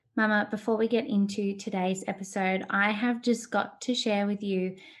Mama, before we get into today's episode, I have just got to share with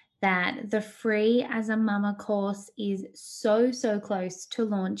you that the free as a mama course is so close to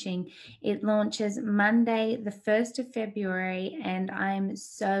launching. It launches Monday, the 1st of February, and I'm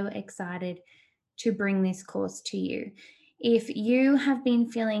so excited to bring this course to you. If you have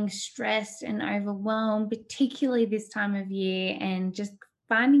been feeling stressed and overwhelmed, particularly this time of year, and just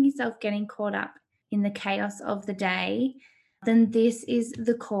finding yourself getting caught up in the chaos of the day, then this is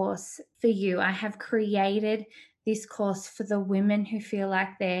the course for you. I have created this course for the women who feel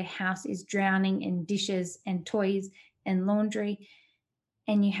like their house is drowning in dishes and toys and laundry,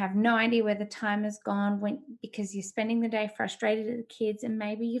 and you have no idea where the time has gone because you're spending the day frustrated at the kids, and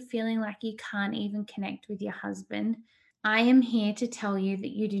maybe you're feeling like you can't even connect with your husband. I am here to tell you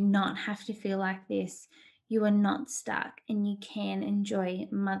that you do not have to feel like this. You are not stuck, and you can enjoy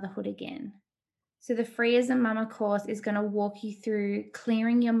motherhood again. So, the Free as a Mama course is going to walk you through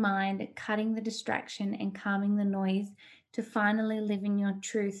clearing your mind, cutting the distraction, and calming the noise to finally live in your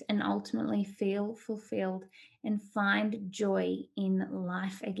truth and ultimately feel fulfilled and find joy in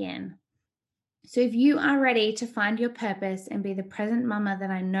life again. So, if you are ready to find your purpose and be the present mama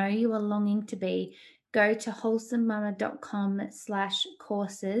that I know you are longing to be, go to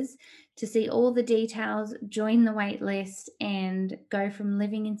wholesomemama.com/courses to see all the details, join the wait list, and go from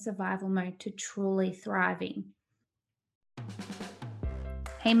living in survival mode to truly thriving.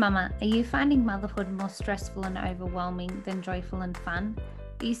 Hey mama, are you finding motherhood more stressful and overwhelming than joyful and fun?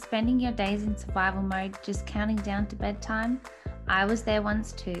 Are you spending your days in survival mode, just counting down to bedtime? I was there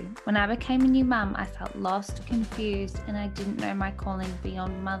once too. When I became a new mum, I felt lost, confused, and I didn't know my calling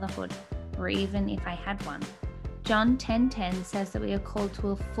beyond motherhood, or even if I had one. John 10:10 says that we are called to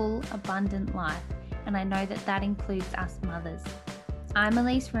a full, abundant life, and I know that that includes us mothers. I'm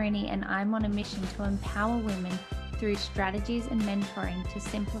Elyse Rooney, and I'm on a mission to empower women through strategies and mentoring to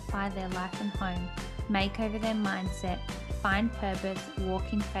simplify their life and home, make over their mindset, find purpose,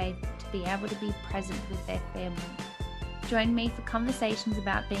 walk in faith, to be able to be present with their family. Join me for conversations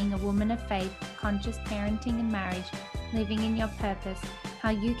about being a woman of faith, conscious parenting and marriage, living in your purpose, how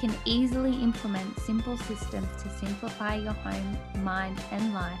you can easily implement simple systems to simplify your home, mind,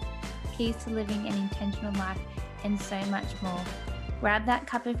 and life, keys to living an intentional life, and so much more. Grab that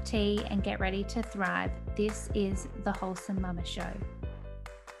cup of tea and get ready to thrive. This is the Wholesome Mama Show.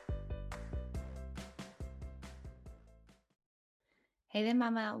 Hey there,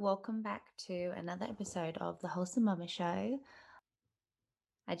 Mama. Welcome back to another episode of the Wholesome Mama Show.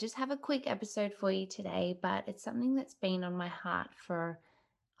 I just have a quick episode for you today, but it's something that's been on my heart for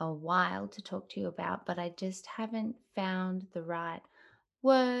a while to talk to you about, but I just haven't found the right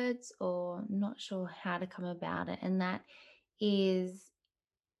words or not sure how to come about it. And that is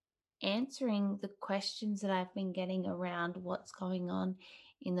answering the questions that I've been getting around what's going on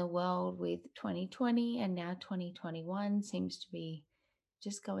in the world with 2020, and now 2021 seems to be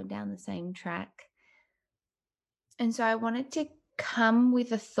just going down the same track. And so I wanted to come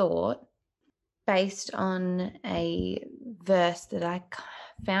with a thought based on a verse that I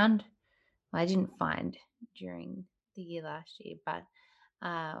found, well, I didn't find during the year last year, but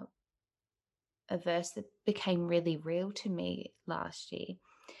a verse that became really real to me last year.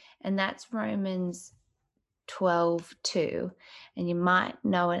 And that's Romans 12:2, and you might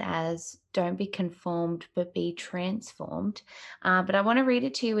know it as don't be conformed but be transformed, but I want to read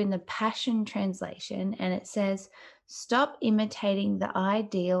it to you in the Passion Translation, and it says, stop imitating the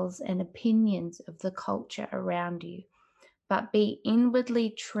ideals and opinions of the culture around you, but be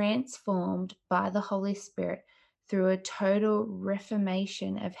inwardly transformed by the Holy Spirit through a total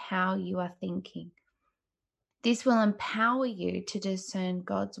reformation of how you are thinking. This will empower you to discern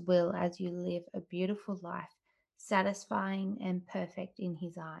God's will as you live a beautiful life, satisfying and perfect in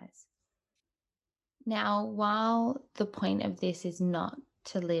His eyes. Now, while the point of this is not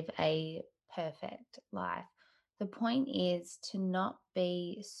to live a perfect life, the point is to not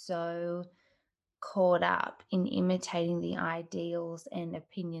be so caught up in imitating the ideals and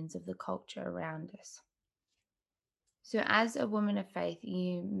opinions of the culture around us. So, as a woman of faith,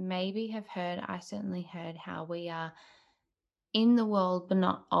 you maybe have heard, I certainly heard, how we are in the world but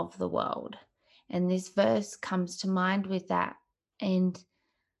not of the world. And this verse comes to mind with that. And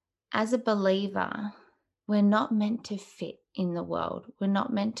as a believer, we're not meant to fit in the world. We're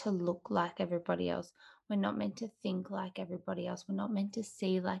not meant to look like everybody else. We're not meant to think like everybody else. We're not meant to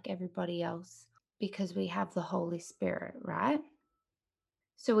see like everybody else, because we have the Holy Spirit, right?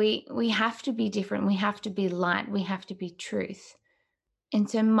 So we have to be different. We have to be light. We have to be truth. And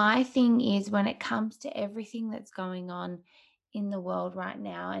so my thing is, when it comes to everything that's going on in the world right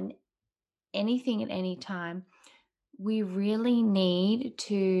now and anything at any time, we really need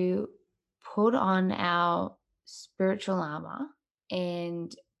to put on our spiritual armor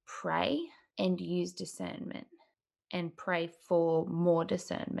and pray and use discernment and pray for more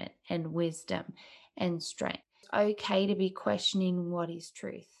discernment and wisdom and strength. It's okay to be questioning what is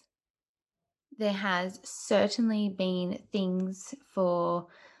truth. There has certainly been things for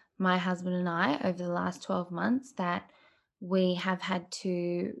my husband and I over the last 12 months that we have had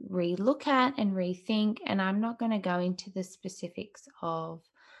to relook at and rethink. And I'm not going to go into the specifics of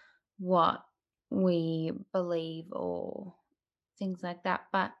what we believe or things like that.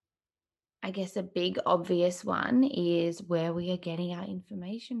 But I guess a big obvious one is where we are getting our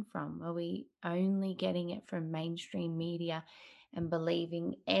information from. Are we only getting it from mainstream media and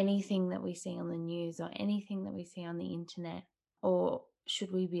believing anything that we see on the news or anything that we see on the internet? Or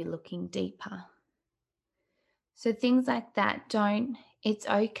should we be looking deeper? So things like that it's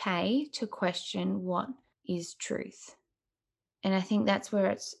okay to question what is truth. And I think that's where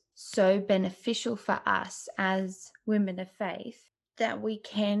it's so beneficial for us as women of faith that we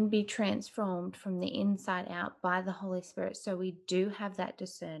can be transformed from the inside out by the Holy Spirit. So we do have that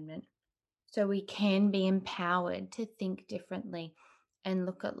discernment. So we can be empowered to think differently and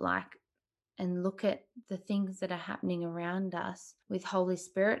look at the things that are happening around us with Holy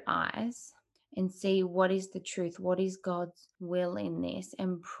Spirit eyes and see what is the truth, what is God's will in this,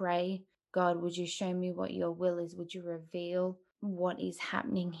 and pray, God, would you show me what your will is? Would you reveal what is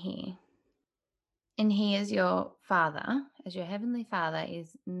happening here? And he, as your father, as your heavenly father,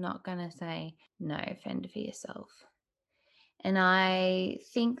 is not going to say, no, fend for yourself. And I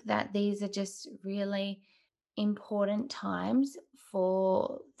think that these are just really important times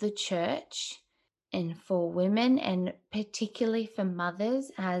for the church and for women, and particularly for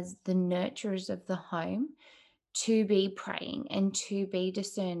mothers as the nurturers of the home, to be praying and to be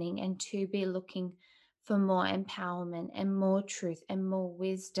discerning and to be looking for more empowerment and more truth and more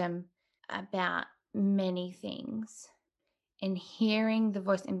wisdom about many things, and hearing the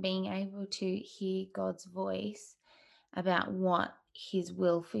voice and being able to hear God's voice about what his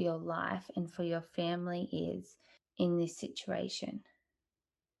will for your life and for your family is in this situation.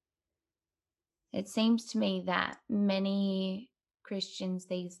 It seems to me that many Christians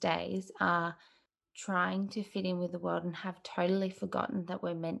these days are trying to fit in with the world and have totally forgotten that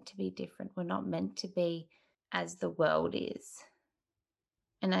we're meant to be different. We're not meant to be as the world is.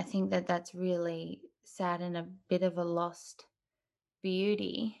 And I think that that's really sad and a bit of a lost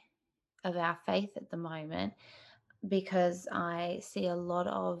beauty of our faith at the moment, because I see a lot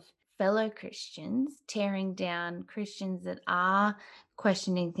of fellow Christians tearing down Christians that are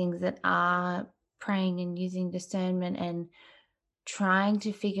questioning things, that are praying and using discernment and trying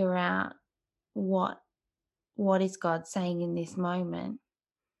to figure out what is God saying in this moment.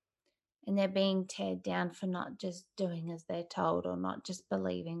 And they're being teared down for not just doing as they're told or not just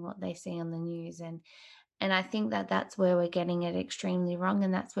believing what they see on the news. And I think that that's where we're getting it extremely wrong.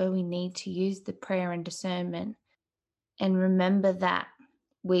 And that's where we need to use the prayer and discernment and remember that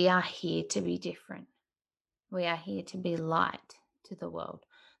we are here to be different. We are here to be light to the world.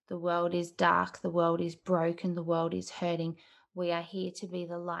 The world is dark. The world is broken. The world is hurting. We are here to be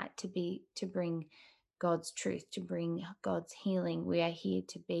the light, to bring God's truth, to bring God's healing. We are here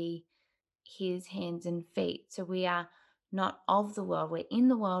to be his hands and feet. So we are not of the world. We're in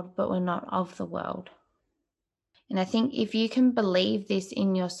the world, but we're not of the world. And I think if you can believe this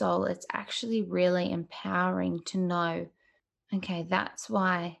in your soul, it's actually really empowering to know, okay, that's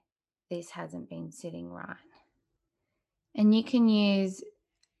why this hasn't been sitting right. And you can use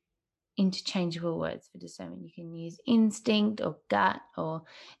interchangeable words for discernment. You can use instinct or gut, or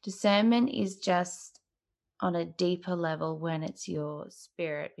discernment is just on a deeper level when it's your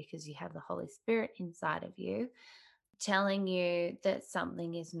spirit, because you have the Holy Spirit inside of you telling you that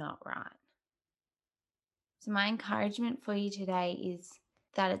something is not right. So my encouragement for you today is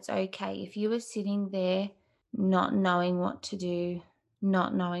that it's okay if you are sitting there not knowing what to do,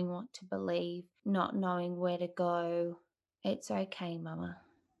 not knowing what to believe, not knowing where to go. It's okay, Mama.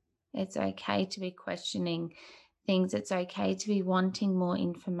 It's okay to be questioning things. It's okay to be wanting more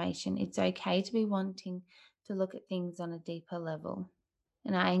information. It's okay to be wanting to look at things on a deeper level.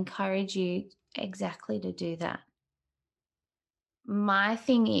 And I encourage you exactly to do that. My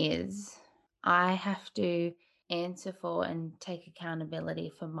thing is, I have to answer for and take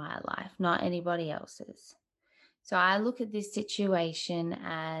accountability for my life, not anybody else's. So I look at this situation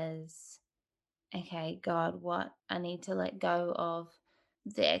as, okay, God, what I need to let go of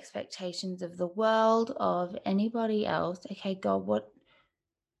the expectations of the world, of anybody else. Okay, God,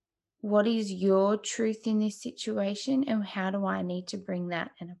 what is your truth in this situation, and how do I need to bring that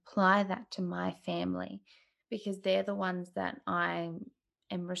and apply that to my family? because they're the ones that I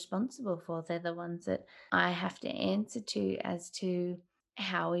am responsible for. They're the ones that I have to answer to as to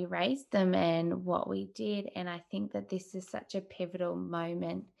how we raised them and what we did. And I think that this is such a pivotal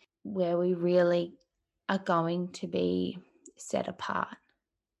moment where we really are going to be set apart.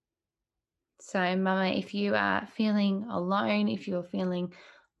 So, Mama, if you are feeling alone, if you're feeling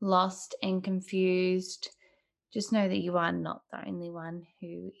lost and confused, just know that you are not the only one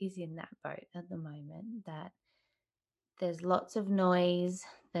who is in that boat at the moment, that there's lots of noise,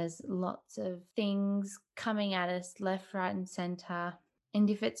 there's lots of things coming at us left, right, and center. And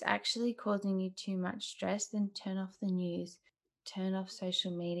if it's actually causing you too much stress, then turn off the news, turn off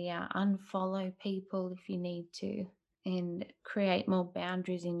social media, unfollow people if you need to, and create more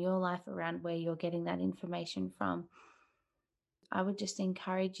boundaries in your life around where you're getting that information from. I would just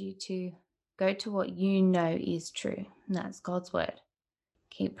encourage you to go to what you know is true, and that's God's word.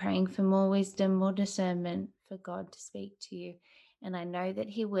 Keep praying for more wisdom, more discernment, for God to speak to you. And I know that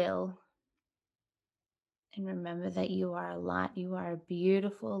He will. And remember that you are a light. You are a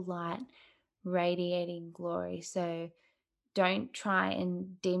beautiful light radiating glory. So don't try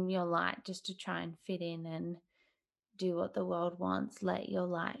and dim your light just to try and fit in and do what the world wants. Let your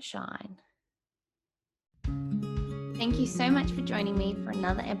light shine. Thank you so much for joining me for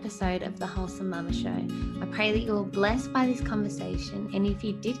another episode of the Wholesome Mama Show. I pray that you're blessed by this conversation, and if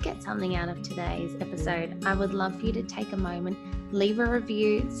you did get something out of today's episode, I would love for you to take a moment, leave a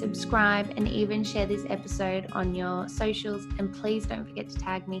review, subscribe, and even share this episode on your socials, and please don't forget to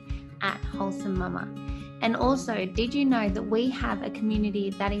tag me at Wholesome Mama. And also, did you know that we have a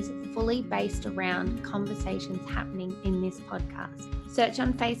community that is fully based around conversations happening in this podcast? Search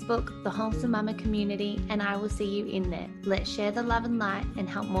on Facebook, the Wholesome Mama Community, and I will see you in there. Let's share the love and light and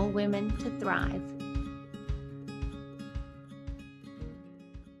help more women to thrive.